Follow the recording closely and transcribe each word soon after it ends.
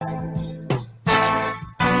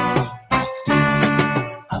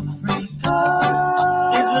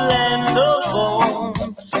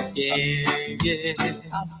yeah. Africa is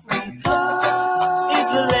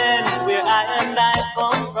the land where I and I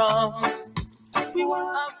come from. We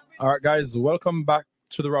want All right, guys, welcome back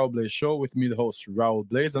to the Raul Blaze Show with me, the host, Raul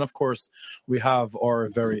Blaze. And of course, we have our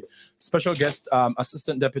very special guest,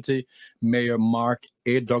 Assistant Deputy Mayor Mark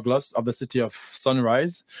A. Douglas of the city of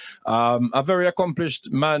Sunrise. A very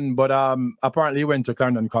accomplished man, but apparently he went to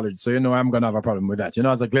Clarendon College. So, I'm going to have a problem with that.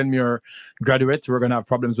 As a Glenmuir graduate, we're going to have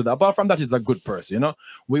problems with that. Apart from that, he's a good person,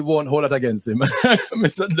 We won't hold it against him.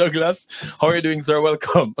 Mr. Douglas, how are you doing, sir?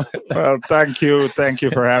 Welcome. Well, thank you. Thank you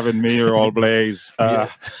for having me, Raul Blaze.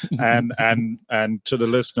 And to the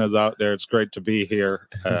listeners out there, it's great to be here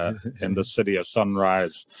in the city of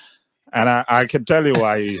Sunrise. And I can tell you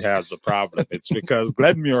why he has a problem. It's because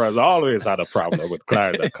Glenmuir has always had a problem with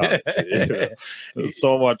Clarendon College.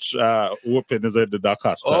 So much whooping is in the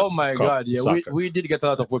Doncaster. Oh my God! Yeah, we did get a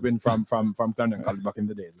lot of whooping from Clarendon College back in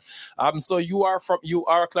the days. So you are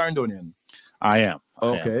a Clarendonian. I am.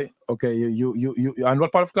 Okay. You and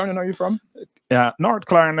what part of Clarendon are you from? North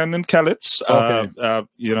Clarendon and Kellets. Okay.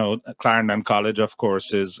 Clarendon College, of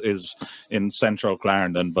course, is in central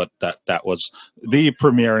Clarendon, but that was the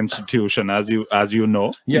premier institution, as you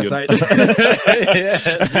know. Yes, I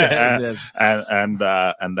yes. And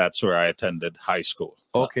that's where I attended high school.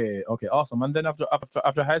 Okay, awesome. And then after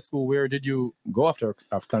high school, where did you go after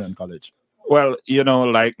Clarendon College? Well,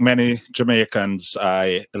 like many Jamaicans,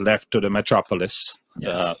 I left to the metropolis.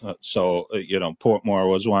 Yes. Portmore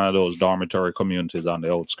was one of those dormitory communities on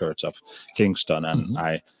the outskirts of Kingston, and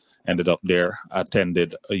I ended up there,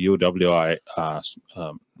 attended a UWI,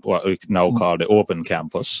 what we now call the Open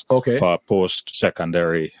Campus, for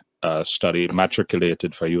post-secondary study,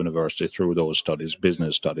 matriculated for university through those studies,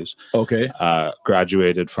 business studies.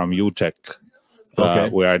 Graduated from UTech,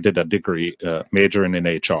 where I did a degree majoring in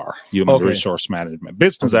HR, human resource management,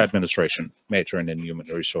 business administration, majoring in human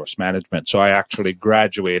resource management. So I actually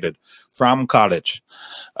graduated from college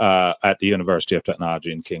at the University of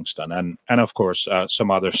Technology in Kingston. And of course,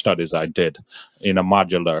 some other studies I did in a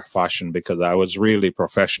modular fashion because I was really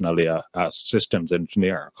professionally a systems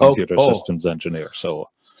engineer, computer systems engineer. So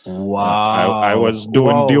wow, I was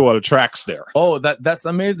doing dual tracks there. Oh, that's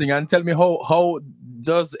amazing. And tell me, how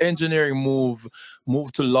does engineering move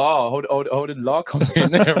to law? How did law come in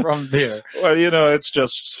from there? Well, it's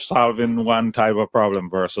just solving one type of problem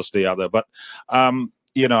versus the other. But I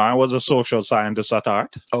was a social scientist at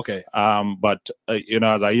heart. Okay. But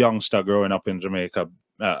as a youngster growing up in Jamaica,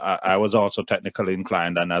 I was also technically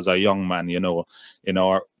inclined, and as a young man, in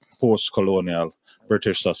our post-colonial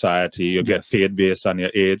British society, you get paid based on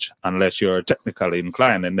your age, unless you're technically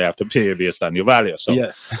inclined, and they have to pay you based on your value. So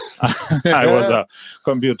yes, I was a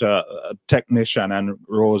computer technician and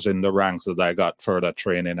rose in the ranks as I got further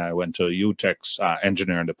training. I went to UTech's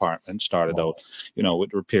engineering department, started out,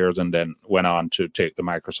 with repairs, and then went on to take the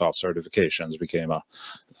Microsoft certifications, became a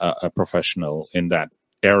professional in that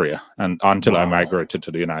area, and until I migrated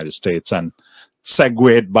to the United States and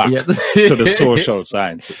segued back to the social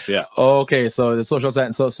sciences. Yeah. Okay, so the social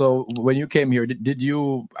science. So when you came here, did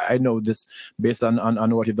you? I know this based on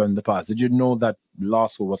what you've done in the past. Did you know that law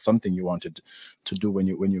school was something you wanted to do when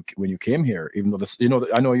you came here? Even though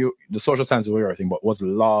I know the social science was everything, but was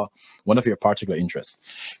law one of your particular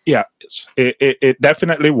interests? Yeah, it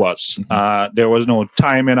definitely was. There was no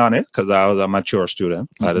timing on it because I was a mature student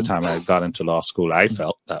by the time I got into law school. I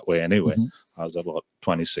felt that way anyway. I was about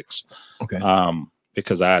 26. Okay.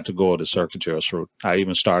 Because I had to go the circuitous route. I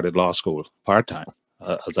even started law school part-time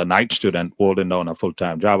as a night student, holding down a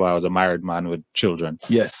full-time job. I was a married man with children.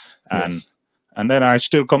 Yes. And then I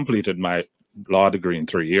still completed my law degree in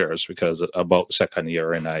 3 years because about the second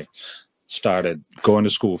year and I started going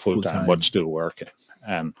to school full-time, but still working.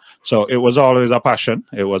 And so it was always a passion.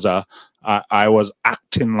 It was I was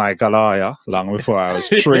acting like a lawyer long before I was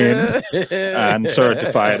trained and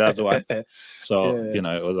certified as one. So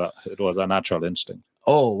it was a natural instinct.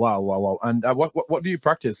 Oh wow! And what do you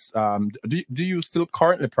practice? Do you still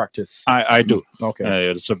currently practice? I do. Okay,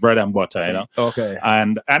 it's a bread and butter, Okay,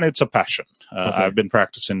 and it's a passion. I've been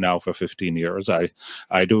practicing now for 15 years.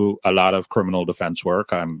 I do a lot of criminal defense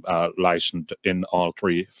work. I'm licensed in all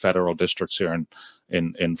 3 federal districts here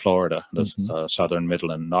in Florida, the Southern,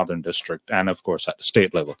 Middle, and Northern District, and of course at the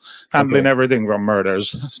state level, handling everything from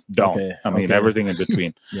murders down. Everything in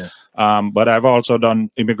between. Yes. But I've also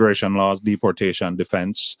done immigration laws, deportation,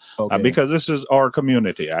 defense, because this is our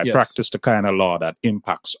community. I practice the kind of law that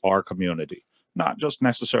impacts our community, not just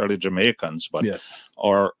necessarily Jamaicans, but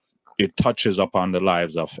or it touches upon the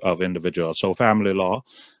lives of individuals. So family law,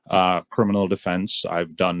 criminal defense.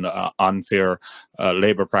 I've done unfair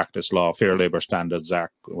labor practice law, Fair Labor Standards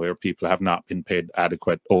Act, where people have not been paid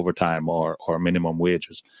adequate overtime or minimum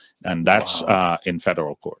wages. And that's in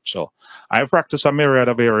federal court. So I've practiced a myriad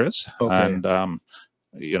of areas. And,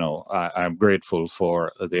 I'm grateful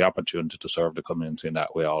for the opportunity to serve the community in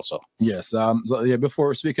that way also. Yes.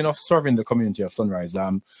 Before speaking of serving the community of Sunrise,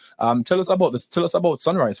 tell us about this. Tell us about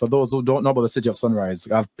Sunrise. For those who don't know about the city of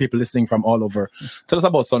Sunrise, I have people listening from all over. Tell us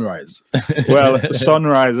about Sunrise. Well,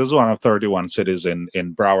 Sunrise is one of 31 cities in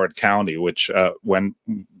Broward County, which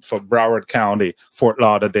for Broward County, Fort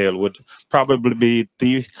Lauderdale would probably be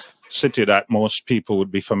the city that most people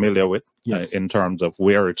would be familiar with. Yes. In terms of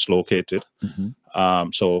where it's located.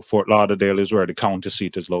 So Fort Lauderdale is where the county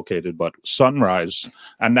seat is located, but Sunrise,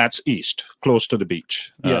 and that's east, close to the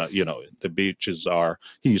beach. Yes. The beaches are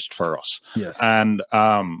east for us. Yes. And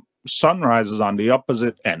Sunrise is on the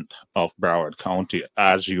opposite end of Broward County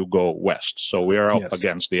as you go west. So we're up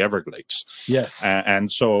against the Everglades. Yes.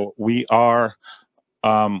 And so we are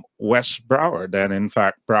West Broward. And in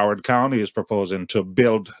fact, Broward County is proposing to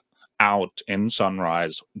build out in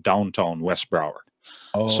Sunrise, downtown West Broward.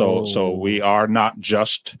 Oh. So we are not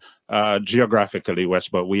just geographically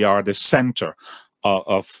west, but we are the center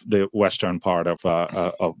of the western part of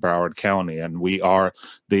Broward County, and we are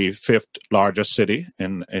the fifth largest city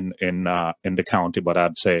in the county. But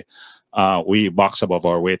I'd say we box above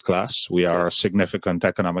our weight class. We are a significant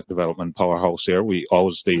economic development powerhouse here. We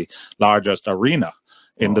house the largest arena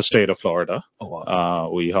in the state of Florida.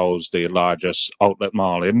 We host the largest outlet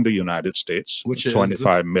mall in the United States, which is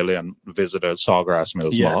 25 million visitors, Sawgrass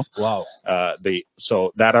Mills Mall. Wow.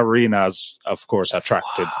 So that arena has, of course,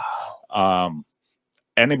 attracted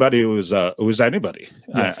anybody who's anybody.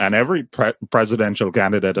 Yes. And every presidential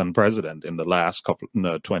candidate and president in the last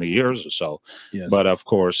 20 years or so. Yes. But of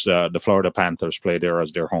course, the Florida Panthers play there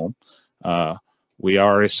as their home. We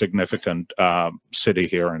are a significant city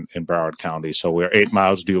here in Broward County, so we're 8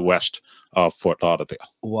 miles due west of Fort Lauderdale.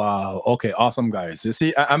 Wow. Okay. Awesome, guys. You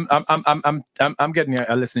see, I'm getting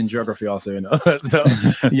a lesson in geography also. So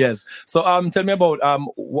yes. So tell me about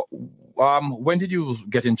when did you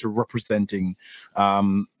get into representing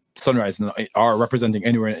Sunrise or representing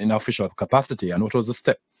anywhere in official capacity, and what was the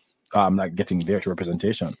step like getting there to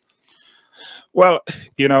representation? Well,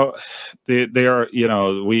 we have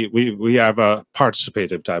a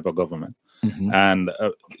participative type of government, and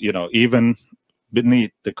even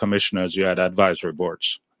beneath the commissioners, you had advisory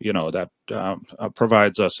boards. That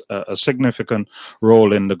provides us a significant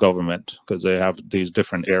role in the government, because they have these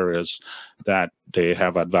different areas that they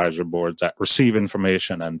have advisory boards that receive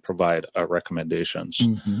information and provide recommendations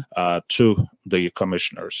to the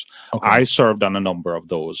commissioners. Okay. I served on a number of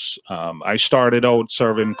those. I started out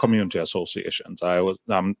serving community associations. I was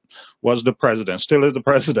the president, still is the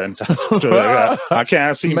president. I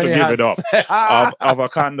can't seem to give it up of a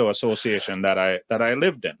condo association that I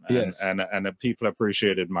lived in, and the people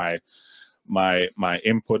appreciated my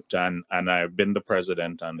input, and I've been the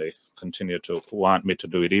president, and they continue to want me to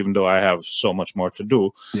do it, even though I have so much more to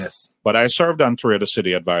do. Yes. But I served on 3 of the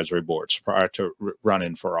city advisory boards prior to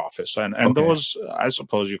running for office. And those, I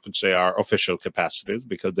suppose you could say, are official capacities,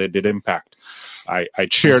 because they did impact. I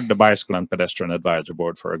chaired the Bicycle and Pedestrian Advisory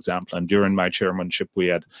Board, for example, and during my chairmanship, we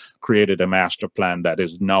had created a master plan that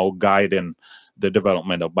is now guiding the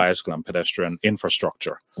development of bicycle and pedestrian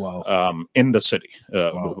infrastructure in the city,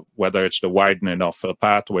 whether it's the widening of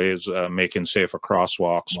pathways, making safer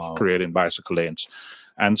crosswalks, creating bicycle lanes.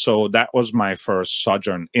 And so that was my first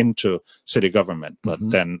sojourn into city government. But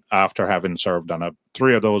then after having served on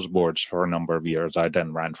 3 of those boards for a number of years, I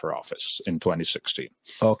then ran for office in 2016.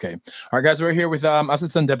 Okay. All right, guys, we're here with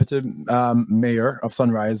Assistant Deputy Mayor of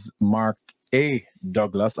Sunrise, Mark A.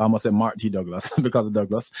 Douglas. I almost said Mark T. Douglas because of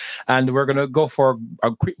Douglas. And we're going to go for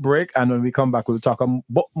a quick break. And when we come back, we'll talk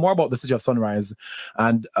more about the city of Sunrise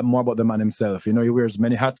and more about the man himself. He wears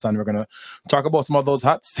many hats, and we're going to talk about some of those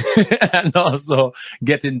hats and also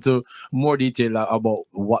get into more detail about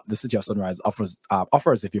what the city of Sunrise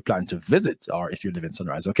offers if you plan to visit or if you live in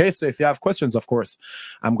Sunrise. Okay, so if you have questions, of course,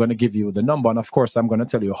 I'm going to give you the number. And of course, I'm going to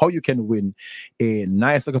tell you how you can win a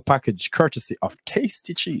nice little package courtesy of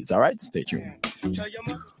Tasty Cheese. All right, stay tuned.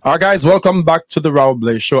 All right, guys, welcome back to the Raoul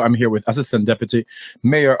Blaze Show. I'm here with Assistant Deputy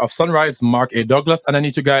Mayor of Sunrise, Mark A. Douglas, and I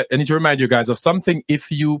need to remind you guys of something.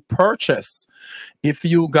 If you guys purchase a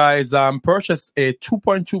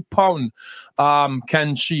 2.2 pound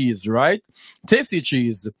canned cheese, right? Tasty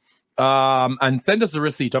cheese, and send us the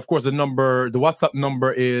receipt. Of course, the WhatsApp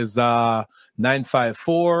number is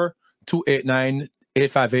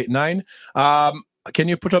 954-289-8589. can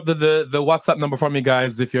you put up the WhatsApp number for me,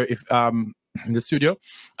 guys? If in the studio,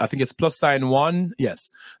 I think it's +1.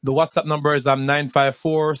 Yes, the WhatsApp number is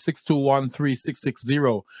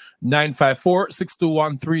 954-621-3660.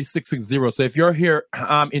 954-621-3660. So if you're here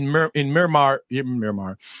in Miramar,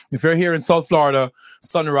 if you're here in South Florida,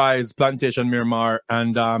 Sunrise, Plantation, Miramar,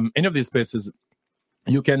 and any of these places,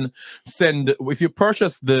 you can send, if you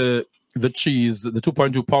purchase the cheese, the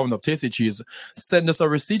 2.2 pound of tasty cheese, send us a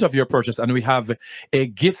receipt of your purchase, and we have a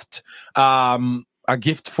gift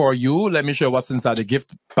for you. Let me show you what's inside the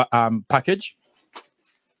gift package.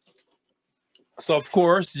 So of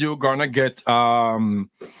course you're gonna get you're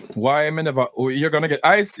gonna get,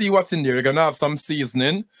 I see what's in there. You're gonna have some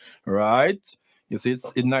seasoning, right? You see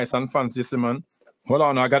it's nice and fancy, Simon. Hold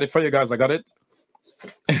on, I got it for you guys. I got it.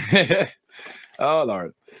 Oh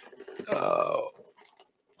Lord.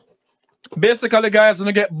 Basically, guys,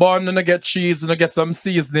 gonna get bun, gonna get cheese, gonna get some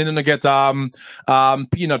seasoning, gonna get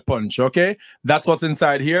peanut punch. Okay, that's what's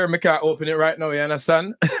inside here. I can't open it right now, you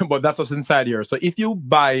understand? But that's what's inside here. So if you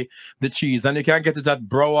buy the cheese, and you can get it at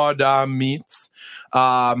Broward Meats,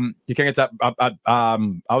 you can get it at I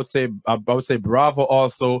would say Bravo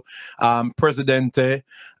also, Presidente,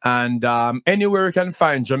 and anywhere you can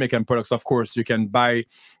find Jamaican products. Of course, you can buy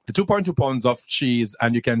the 2.2 pounds of cheese,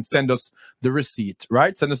 and you can send us the receipt,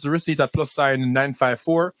 right? Send us the receipt at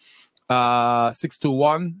 +954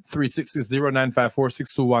 621 3660 954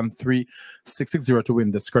 621 3660 to win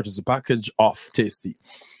this courtesy package of Tasty.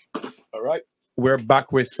 All right, we're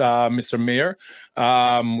back with Mr. Mayor.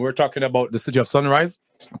 We're talking about the city of Sunrise.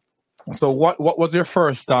 So what was your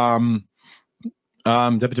first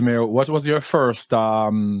Deputy Mayor, what was your first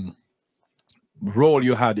role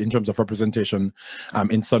you had in terms of representation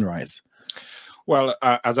in Sunrise? Well,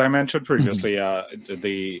 as I mentioned previously,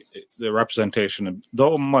 the representation,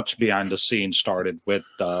 though much behind the scenes, started with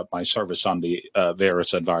my service on the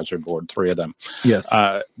various advisory board, 3 of them. Yes.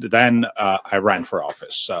 Then I ran for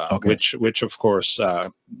office, Okay. which of course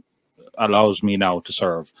allows me now to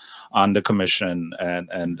serve on the commission and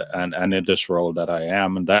in this role that I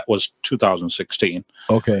am, and that was 2016.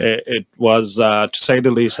 Okay. It was, to say the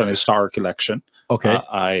least, an historic election. Okay.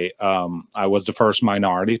 I was the first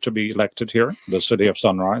minority to be elected here, the city of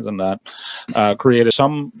Sunrise, and that created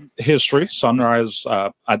some history. Sunrise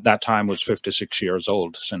at that time was 56 years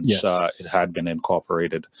old since Yes. it had been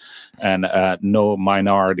incorporated, and no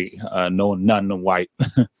minority, no non-white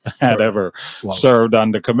had ever served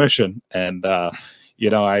on the commission. And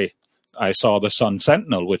I saw the Sun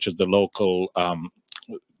Sentinel, which is the local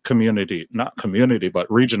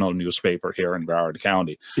regional newspaper here in Broward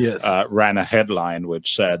County, Yes. ran a headline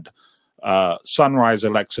which said, Sunrise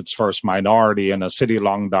elects its first minority in a city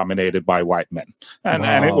long dominated by white men.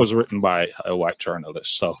 And it was written by a white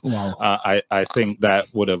journalist. So I think that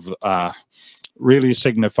would have really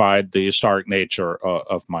signified the historic nature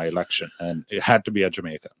of my election, and it had to be a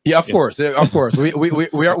Jamaican. Yeah, of course. We are a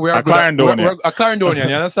Clarendonian. A Clarendonian,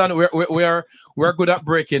 you understand? We're good at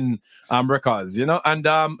breaking records, you know. And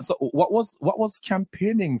so what was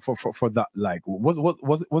campaigning for that like? Was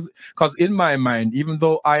because in my mind, even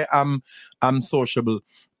though I'm sociable,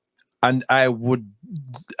 and I would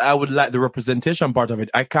like the representation part of it,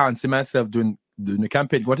 I can't see myself doing the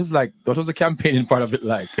campaign. What was the campaigning part of it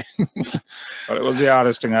like? Well, it was the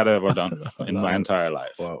hardest thing I'd ever done in my entire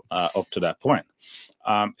life. Wow. Up to that point.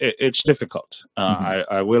 It's difficult.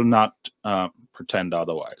 I will not pretend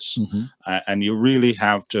otherwise. And you really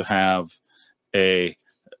have to have a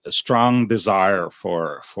strong desire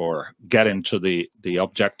for getting to the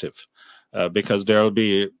objective, because there'll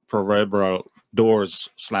be proverbial doors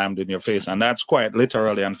slammed in your face, and that's quite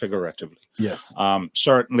literally and figuratively. Yes.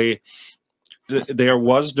 Certainly, there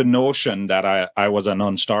was the notion that I was a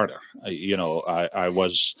non-starter. I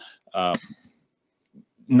was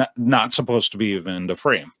not supposed to be even in the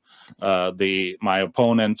frame. My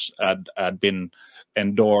opponents had been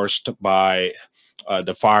endorsed by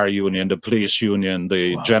the fire union, the police union,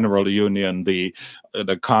 the general union, the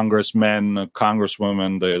congressmen,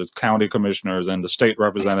 congresswomen, the county commissioners, and the state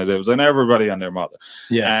representatives, and everybody and their mother.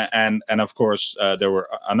 Yes. And of course, there were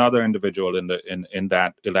another individual in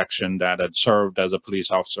that election that had served as a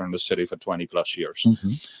police officer in the city for 20 plus years.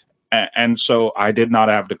 And so I did not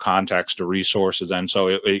have the contacts, the resources. And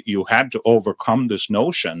so you had to overcome this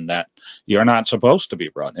notion that you're not supposed to be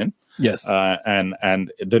running. Yes.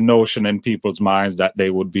 And the notion in people's minds that they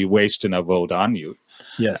would be wasting a vote on you.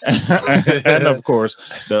 Yes. And of course,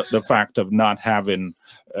 the fact of not having,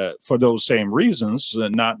 for those same reasons,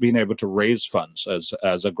 not being able to raise funds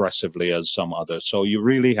as aggressively as some others. So you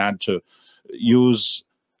really had to use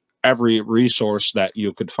every resource that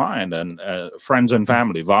you could find, and friends and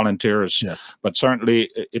family, volunteers. Yes. But certainly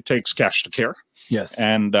it takes cash to care. Yes.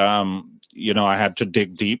 And, I had to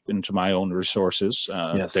dig deep into my own resources.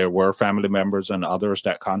 Yes. There were family members and others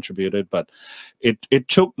that contributed, but it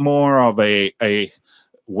took more of a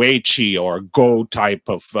Weiqi or Go type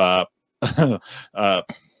of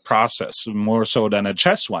process, more so than a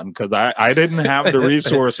chess one, because I didn't have the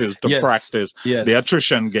resources to practice the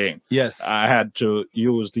attrition game. Yes. I had to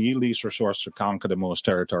use the least resource to conquer the most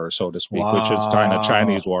territory, so to speak, which is kind of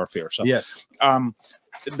Chinese warfare. So yes.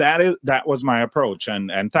 That was my approach,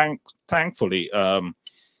 and thankfully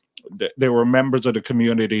there were members of the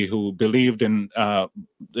community who believed in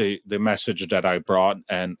the message that I brought,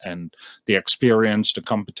 and the experience, the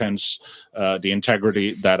competence, the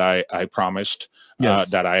integrity that I promised,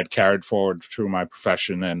 that I had carried forward through my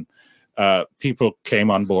profession, and people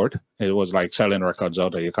came on board. It was like selling records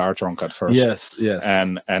out of your car trunk at first. Yes.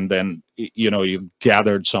 And then, you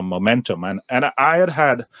gathered some momentum. And I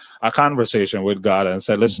had a conversation with God and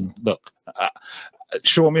said, listen, look,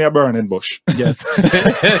 show me a burning bush. Yes.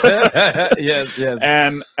 yes.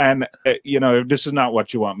 And if this is not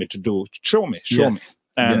what you want me to do, show me.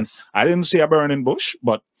 And I didn't see a burning bush,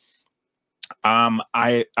 but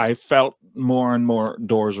I felt more and more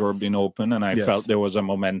doors were being opened, and I felt there was a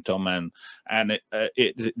momentum, and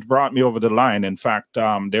it brought me over the line. In fact,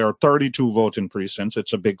 there are 32 voting precincts.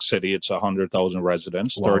 It's a big city. It's 100,000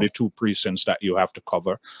 residents. Wow. 32 precincts that you have to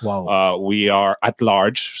cover. Wow. We are at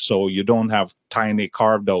large, so you don't have tiny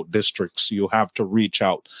carved out districts. You have to reach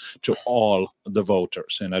out to all the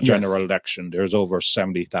voters in a general election. There's over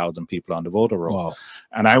 70,000 people on the voter roll. Wow.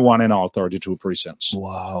 And I won in all 32 precincts.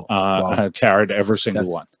 Wow. I carried every single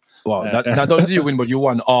one. Wow, not only did you win, but you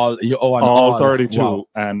won all 32, wow.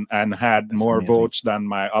 and had That's more amazing. Votes than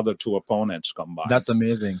my other two opponents combined. That's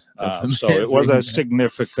amazing. So it was a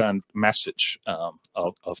significant message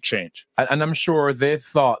of change. And I'm sure they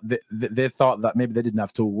thought that maybe they didn't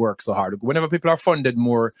have to work so hard. Whenever people are funded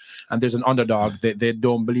more and there's an underdog, they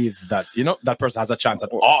don't believe that that person has a chance at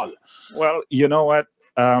all. Well, you know what?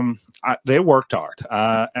 They worked hard.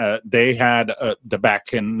 They had the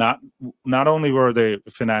backing. Not only were they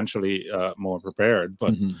financially more prepared,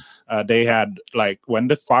 but they had, like, when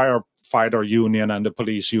the firefighter union and the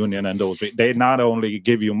police union and those, they not only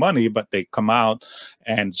give you money, but they come out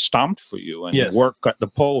and stomp for you and work at the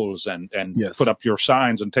polls and put up your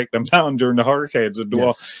signs and take them down during the hurricanes and do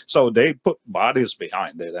all. So they put bodies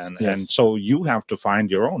behind it, and so you have to find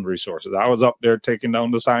your own resources. I was up there taking down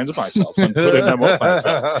the signs myself and putting them up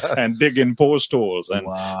myself and digging post holes and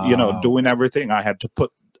doing everything. I had to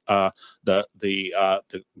put the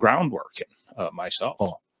groundwork in myself.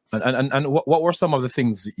 Oh. And what were some of the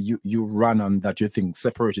things you ran on that you think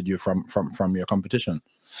separated you from your competition?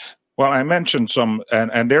 Well, I mentioned some,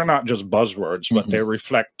 and they're not just buzzwords, but they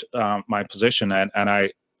reflect my position. And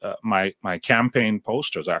I my campaign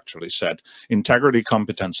posters actually said integrity,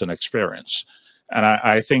 competence, and experience. And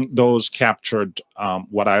I think those captured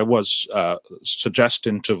what I was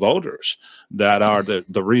suggesting to voters that are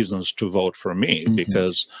the reasons to vote for me,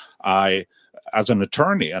 because I, as an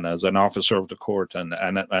attorney and as an officer of the court,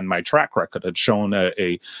 and my track record had shown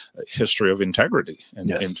a history of integrity in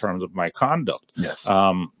terms of my conduct. Yes.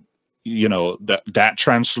 That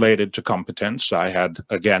translated to competence. I had,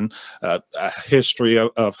 again, a history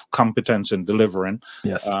of competence in delivering.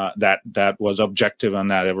 Yes. That was objective and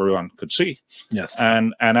that everyone could see. Yes.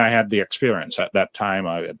 And I had the experience. At that time,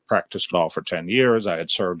 I had practiced law for 10 years. I had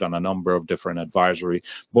served on a number of different advisory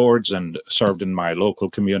boards and served in my local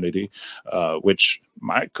community, which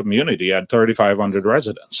my community had 3,500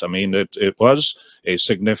 residents. I mean, it was a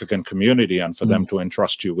significant community, and for them to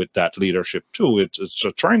entrust you with that leadership too, it's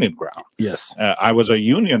a training ground. Yes. I was a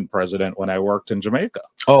union president when I worked in Jamaica.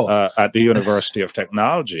 At the University of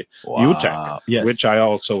Technology, UTech, which I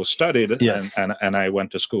also studied. Yes. And I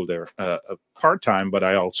went to school there part-time, but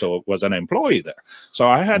I also was an employee there. So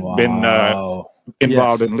I had been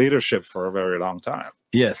involved in leadership for a very long time.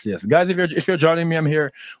 Yes, guys. If you're joining me, I'm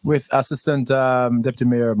here with Assistant Deputy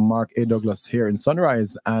Mayor Mark A. Douglas here in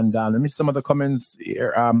Sunrise, and let me see some of the comments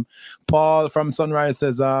here. Paul from Sunrise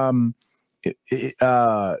says, "Good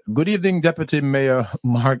evening, Deputy Mayor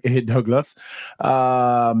Mark A. Douglas.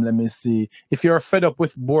 Let me see. If you're fed up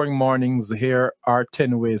with boring mornings, here are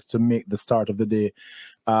 10 ways to make the start of the day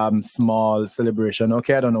small celebration."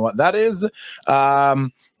 Okay, I don't know what that is.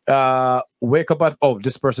 Wake up at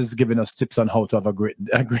this person is giving us tips on how to have a great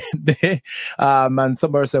day. And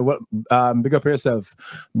somebody said, well, big up yourself,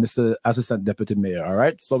 Mr. Assistant Deputy Mayor. All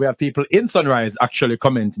right. So we have people in Sunrise actually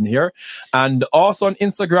commenting here, and also on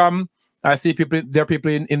Instagram. I see people. There are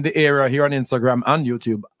people in the area here on Instagram and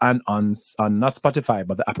YouTube and on not Spotify,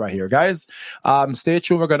 but the app right here, guys. Stay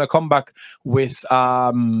tuned. We're gonna come back with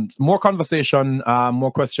more conversation,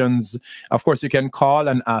 more questions. Of course, you can call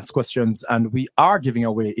and ask questions, and we are giving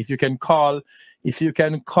away. If you can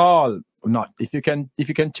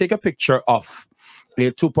take a picture of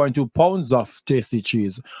a 2.2 pounds of tasty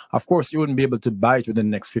cheese. Of course, you wouldn't be able to buy it within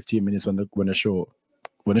the next 15 minutes when the show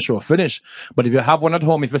finish. But if you have one at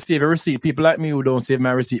home, if you save a receipt, people like me who don't save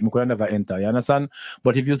my receipt, I could never enter. You understand?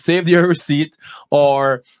 But if you save your receipt,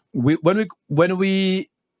 or when we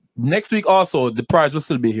next week also, the prize will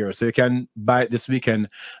still be here, so you can buy it this weekend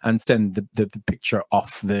and send the picture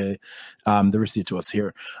of the receipt to us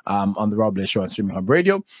here on the Rob Blaze Show on Streaming Hub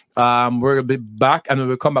Radio. We'll be back, and when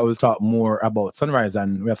we come back, we'll talk more about Sunrise,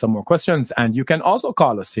 and we have some more questions. And you can also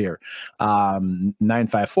call us here,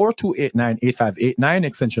 954-289-8589,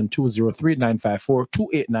 extension 203,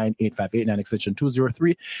 954-289-8589, extension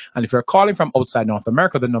 203. And if you're calling from outside North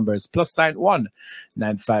America, the number is +1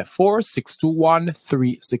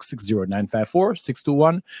 954-621-3660.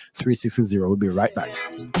 954-621-3660. We'll be right back.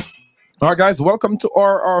 All right, guys, welcome to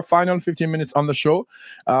our final 15 minutes on the show.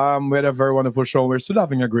 We had a very wonderful show. We're still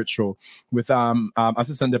having a great show with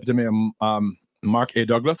Assistant Deputy Mayor Mark A.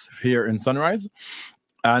 Douglas here in Sunrise.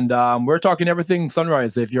 And we're talking everything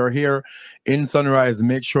Sunrise. If you're here in Sunrise,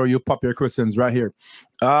 make sure you pop your questions right here.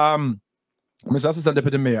 Mr. Assistant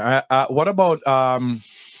Deputy Mayor, what about...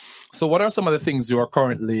 so what are some of the things you are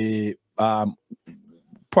currently...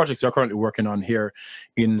 projects you're currently working on here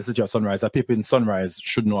in the city of Sunrise that people in Sunrise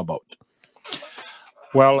should know about?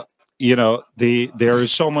 Well, there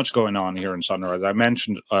is so much going on here in Sunrise. I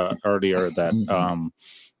mentioned earlier that,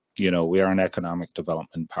 we are an economic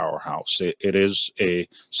development powerhouse. It is a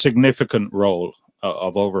significant role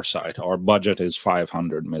of oversight. Our budget is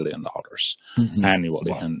 $500 million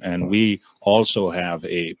annually. And we also have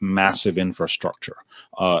a massive infrastructure,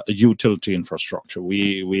 utility infrastructure.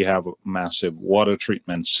 We have massive water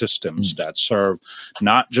treatment systems that serve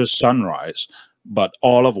not just Sunrise, but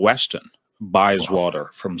all of Weston buys water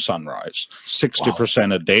from Sunrise.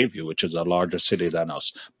 60% of Dayview, which is a larger city than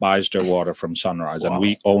us, buys their water from Sunrise, and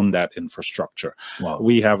we own that infrastructure.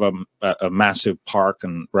 We have a massive park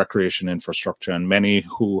and recreation infrastructure, and many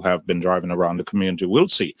who have been driving around the community will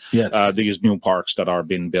see these new parks that are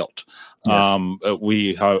being built.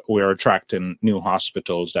 We are attracting new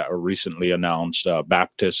hospitals that were recently announced,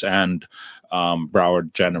 Baptist and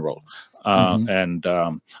Broward General. And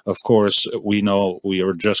of course, we know we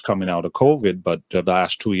are just coming out of COVID, but the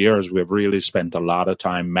last 2 years, we've really spent a lot of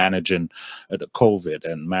time managing the COVID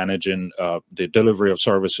and managing the delivery of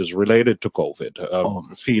services related to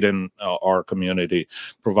COVID, feeding our community,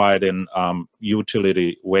 providing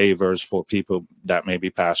utility waivers for people that may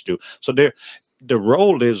be past due. So the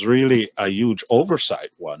role is really a huge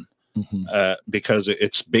oversight one because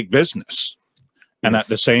it's big business. And at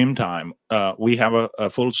the same time, we have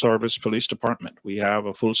a full-service police department. We have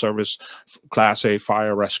a full-service Class A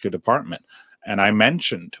fire rescue department. And I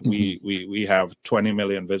mentioned we have 20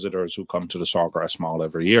 million visitors who come to the Sawgrass Mall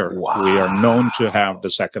every year. We are known to have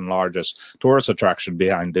the second largest tourist attraction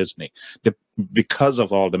behind Disney because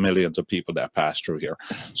of all the millions of people that pass through here.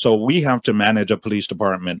 So we have to manage a police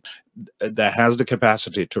department that has the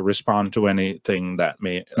capacity to respond to anything that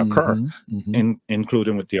may occur,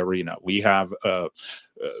 including with the arena. We have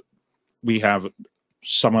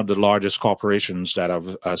some of the largest corporations that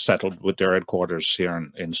have settled with their headquarters here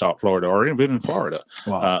in South Florida or even in Florida.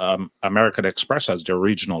 American Express has their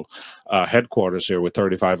regional headquarters here with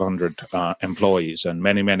 3,500 employees and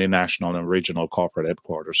many, many national and regional corporate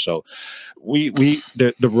headquarters. So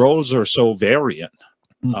the roles are so variant.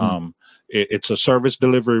 It's a service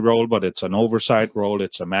delivery role, but it's an oversight role.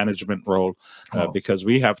 It's a management role because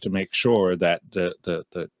we have to make sure that the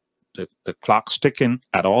clock's ticking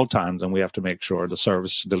at all times, and we have to make sure the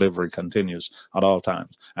service delivery continues at all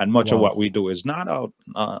times. And much of what we do is not out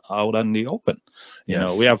in the open. You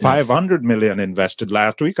know, we have 500 million invested.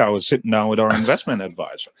 Last week, I was sitting down with our investment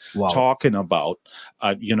advisor talking about,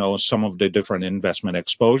 some of the different investment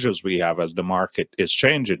exposures we have as the market is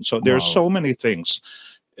changing. So there's so many things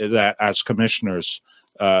that as commissioners,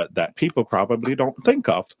 that people probably don't think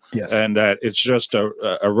of, and that it's just a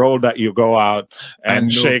role that you go out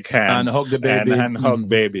and shake hands and hug the baby and hug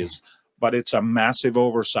babies. But it's a massive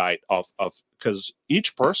oversight of because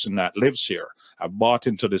each person that lives here have bought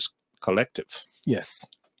into this collective.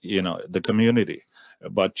 The community.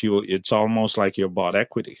 But it's almost like you bought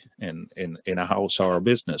equity in a house or a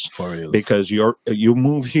business for real, because you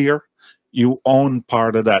move here. you own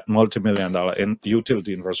part of that multi-million-dollar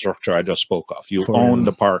utility infrastructure I just spoke of. You own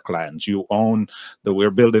the parklands. You own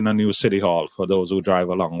we're building a new city hall for those who drive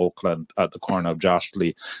along Oakland at the corner of Josh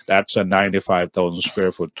Lee. That's a 95,000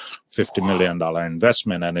 square foot, $50 million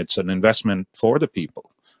investment, and it's an investment for the people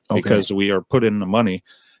because we are putting the money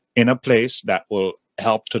in a place that will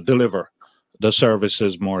help to deliver the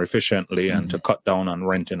services more efficiently and to cut down on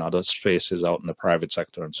renting other spaces out in the private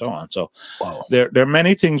sector and so on. So there are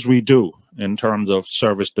many things we do in terms of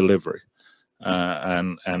service delivery.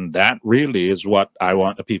 And that really is what I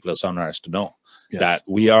want the people of Sunrise to know. That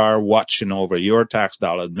we are watching over your tax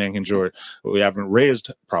dollars, making sure we haven't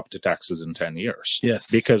raised property taxes in 10 years.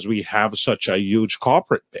 Because we have such a huge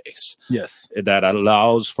corporate base that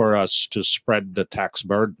allows for us to spread the tax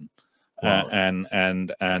burden.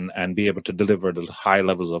 And be able to deliver the high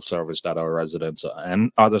levels of service that our residents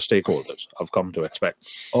and other stakeholders have come to expect.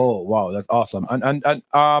 Oh wow, that's awesome! And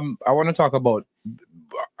I want to talk about.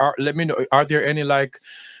 Let me know. Are there any a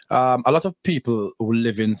lot of people who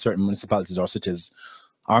live in certain municipalities or cities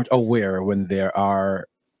aren't aware when there are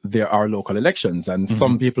local elections, and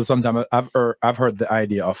some people sometimes I've heard the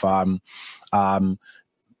idea of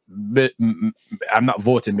but I'm not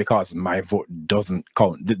voting because my vote doesn't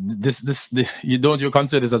count. This you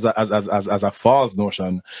consider this as a false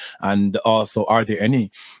notion? And also, are there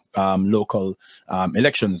any local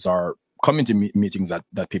elections or community meetings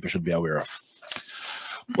that people should be aware of?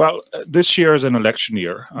 Well, this year is an election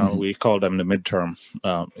year. We call them the midterm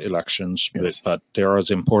elections, but they're as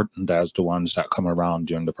important as the ones that come around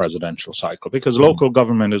during the presidential cycle, because local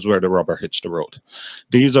government is where the rubber hits the road.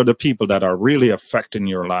 These are the people that are really affecting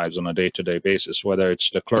your lives on a day-to-day basis, whether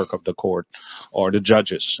it's the clerk of the court or the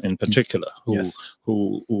judges in particular,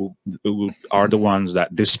 who are the ones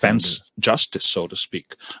that dispense justice, so to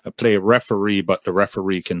speak. Play referee, but the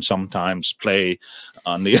referee can sometimes play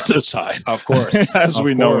on the other side, of course, as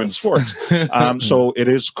we know in sports. So it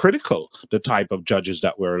is critical, the type of judges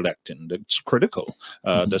that we're electing. It's critical.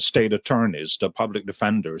 The state attorneys, the public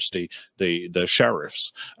defenders, the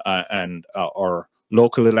sheriffs, and or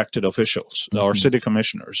local elected officials or city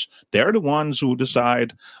commissioners. They're the ones who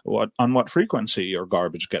decide on what frequency your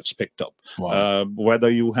garbage gets picked up. Whether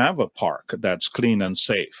you have a park that's clean and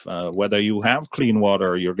safe, whether you have clean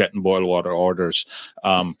water, you're getting boil water orders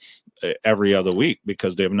every other week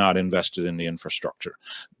because they've not invested in the infrastructure.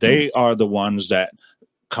 They are the ones that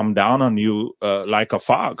come down on you like a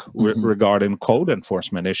fog regarding code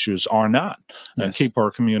enforcement issues or not, and keep our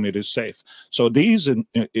communities safe. So these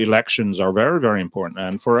elections are very, very important.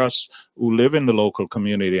 And for us who live in the local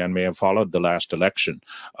community and may have followed the last election,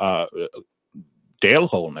 Dale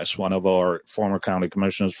Holness, one of our former county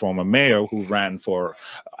commissioners, former mayor, who ran for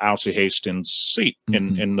Alcee Hastings' seat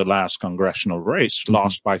in the last congressional race,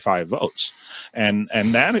 lost by 5 votes. And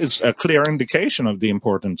that is a clear indication of the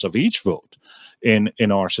importance of each vote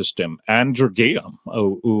in our system. Andrew Gillum,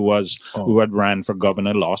 who had ran for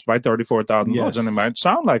governor, lost by 34,000 votes. And it might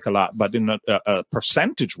sound like a lot, but in a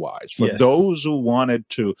percentage-wise, for those who wanted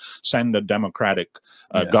to send a Democratic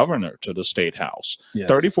governor to the state house,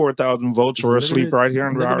 34,000 votes were asleep right here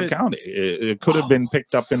in Broward County. It could have been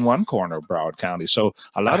picked up in one corner of Broward County. So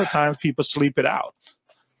a lot of times people sleep it out.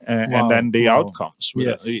 And then the outcomes,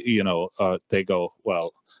 they go,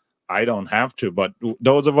 well, I don't have to, but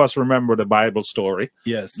those of us remember the Bible story.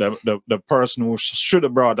 The person who should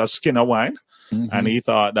have brought a skin of wine, and he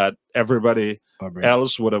thought that everybody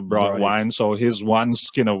else would have brought wine, so his one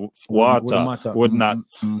skin of water would not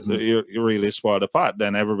really spoil the pot.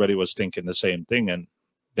 Then everybody was thinking the same thing, and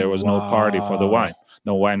there was no party for the wine,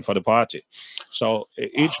 no wine for the party. So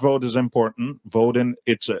each vote is important. Voting,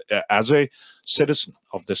 as a citizen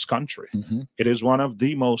of this country, it is one of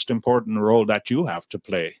the most important role that you have to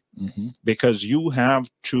play, because you have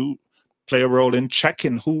to play a role in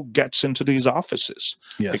checking who gets into these offices.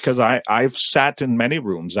 Because I've sat in many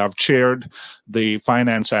rooms. I've chaired the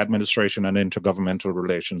Finance Administration and Intergovernmental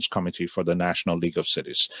Relations Committee for the National League of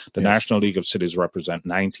Cities. The National League of Cities represent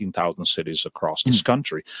 19,000 cities across this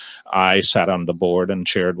country. I sat on the board and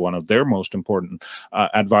chaired one of their most important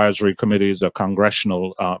advisory committees, a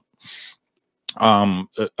congressional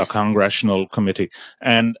committee.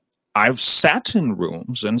 And I've sat in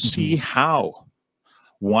rooms and see how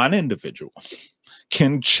one individual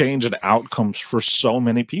can change the outcomes for so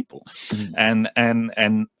many people, and on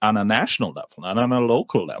a national level and on a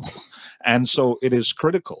local level. And so it is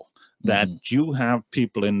critical that you have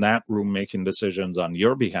people in that room making decisions on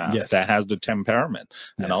your behalf that has the temperament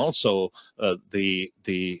and also the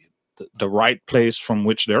right place from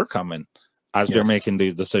which they're coming as they're Yes. making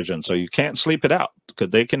these decisions. So you can't sleep it out because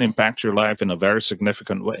they can impact your life in a very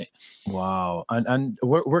significant way. Wow. And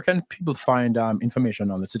where can people find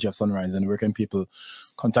information on the City of Sunrise, and where can people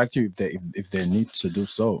contact you if they need to do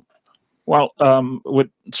so? Well,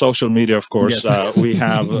 with social media, of course, Yes.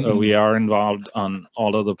 we are involved on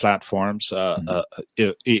all of the platforms.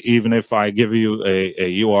 Even if I give you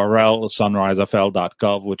a URL,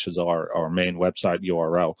 sunrisefl.gov, which is our main website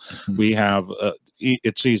URL, we have.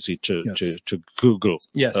 It's easy to Google.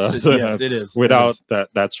 Yes, yes, it is. Without that,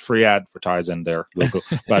 that's free advertising there, Google.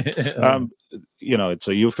 But it's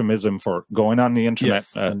a euphemism for going on the internet,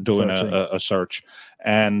 doing a search,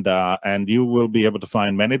 and you will be able to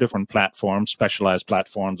find many different platforms, specialized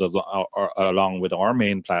platforms along with our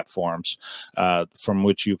main platforms, from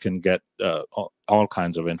which you can get all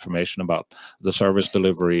kinds of information about the service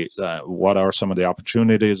delivery. What are some of the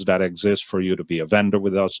opportunities that exist for you to be a vendor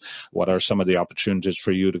with us? What are some of the opportunities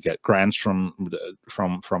for you to get grants from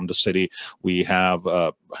the city? We have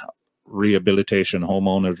homeowners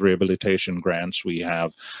rehabilitation grants. We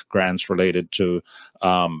have grants related to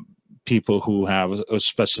people who have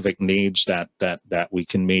specific needs that we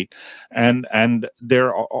can meet, and there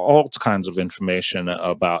are all kinds of information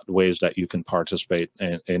about ways that you can participate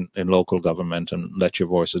in local government and let your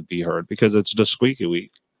voices be heard, because it's the squeaky wheel.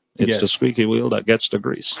 It's the squeaky wheel that gets the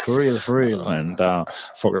grease. For real. And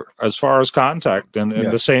for as far as contact, in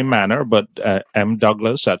the same manner, but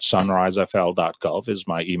mdouglas@sunrisefl.gov is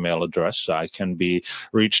my email address. I can be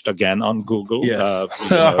reached again on Google. Yes.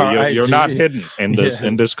 You're not hidden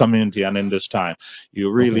in this community and in this time.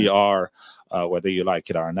 You really are, whether you like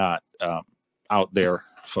it or not, out there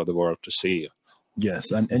for the world to see you.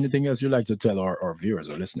 Yes. And anything else you'd like to tell our viewers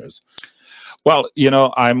or listeners? Well,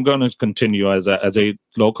 I'm going to continue as a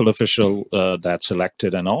local official that's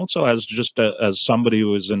elected, and also as somebody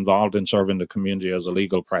who is involved in serving the community as a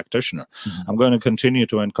legal practitioner. I'm going to continue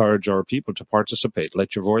to encourage our people to participate.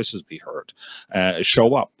 Let your voices be heard.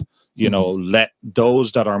 Show up. Let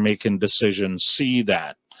those that are making decisions see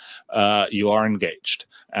that you are engaged.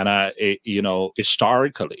 And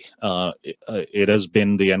historically, it has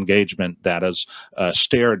been the engagement that has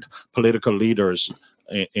steered political leaders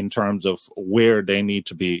in terms of where they need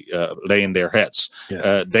to be laying their heads.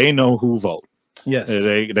 Yes. They know who vote. Yes.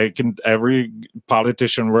 They can, every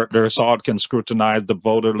politician worth their salt can scrutinize the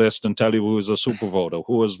voter list and tell you who is a super voter,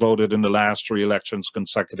 who has voted in the last 3 elections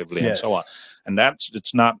consecutively, and so on. And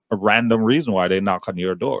it's not a random reason why they knock on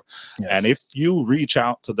your door. Yes. And if you reach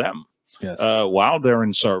out to them while they're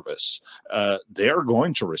in service, they're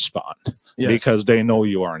going to respond. Yes. Because they know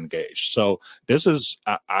you are engaged. So this is,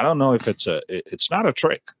 I don't know if it's not a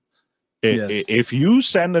trick. If you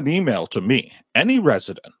send an email to me, any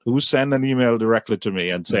resident who send an email directly to me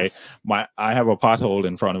and say, I have a pothole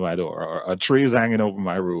in front of my door, or a tree is hanging over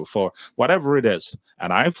my roof, or whatever it is,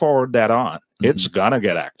 and I forward that on, it's gonna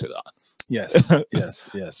get acted on. Yes.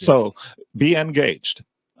 So be engaged.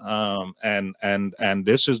 And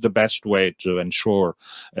this is the best way to ensure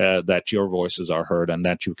that your voices are heard and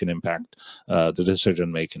that you can impact the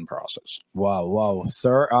decision-making process. Wow.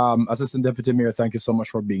 Sir, Assistant Deputy Mayor, thank you so much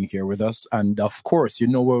for being here with us. And of course, you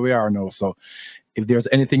know where we are now. So if there's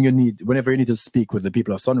anything you need, whenever you need to speak with the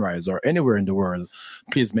people of Sunrise or anywhere in the world,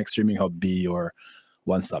 please make Streaming Hub be your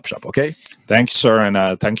one-stop shop. Okay. Thank you, sir,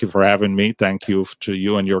 and thank you for having me. Thank you to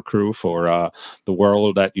you and your crew for the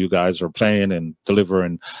role that you guys are playing and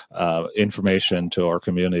delivering information to our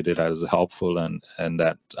community that is helpful and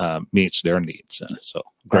that meets their needs. So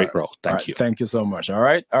great role. Thank you. Thank you so much. All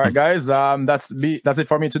right, guys. That's it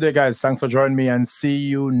for me today, guys. Thanks for joining me, and see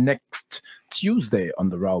you next Tuesday on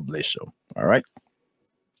the Raul Blaze Show. All right.